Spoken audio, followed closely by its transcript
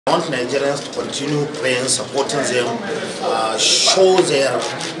I want Nigerians to continue praying, supporting them, show their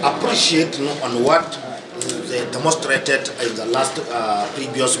appreciation on what they demonstrated in the last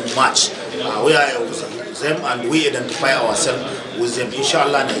previous match, where with them, and we identify ourselves with them.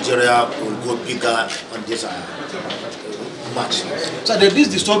 Inshallah, Nigeria will go bigger on this match. So there is this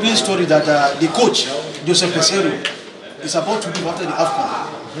disturbing story that the coach, Joseph Pesero, is about to leave after the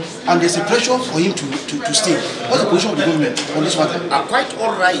AFCON. And there's a pressure for him to stay. What's the position of the government on this matter? Quite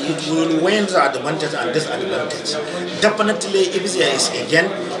all right. It will weigh the advantage and disadvantage. Definitely, if there is again,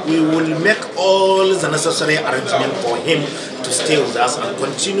 we will make all the necessary arrangements for him to stay with us and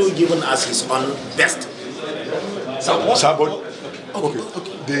continue giving us his own best. Okay.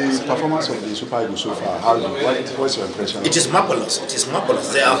 The performance of the Super Eagles so far, what's your impression? It is marvelous. It is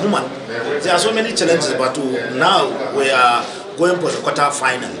marvelous. They are human. There are so many challenges, but now we are going for the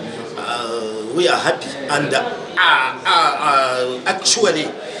quarter-final. We are happy, and actually,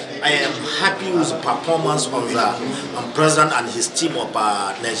 I am happy with the performance of the president and his team of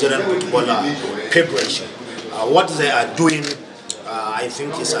Nigerian Football Federation. What they are doing, I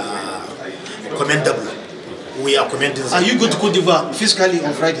think, is commendable. We are commending them. Are you going to Cote D'Ivoire physically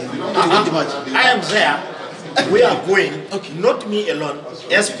on Friday? I am there. We are going, not me alone,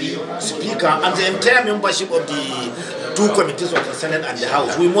 SP, Speaker, and the entire membership of the two committees of the Senate and the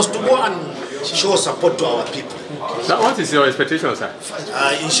House. We must go and show support to our people. So what is your expectation, sir?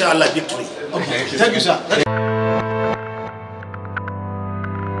 Inshallah, victory. Okay. Thank you, sir.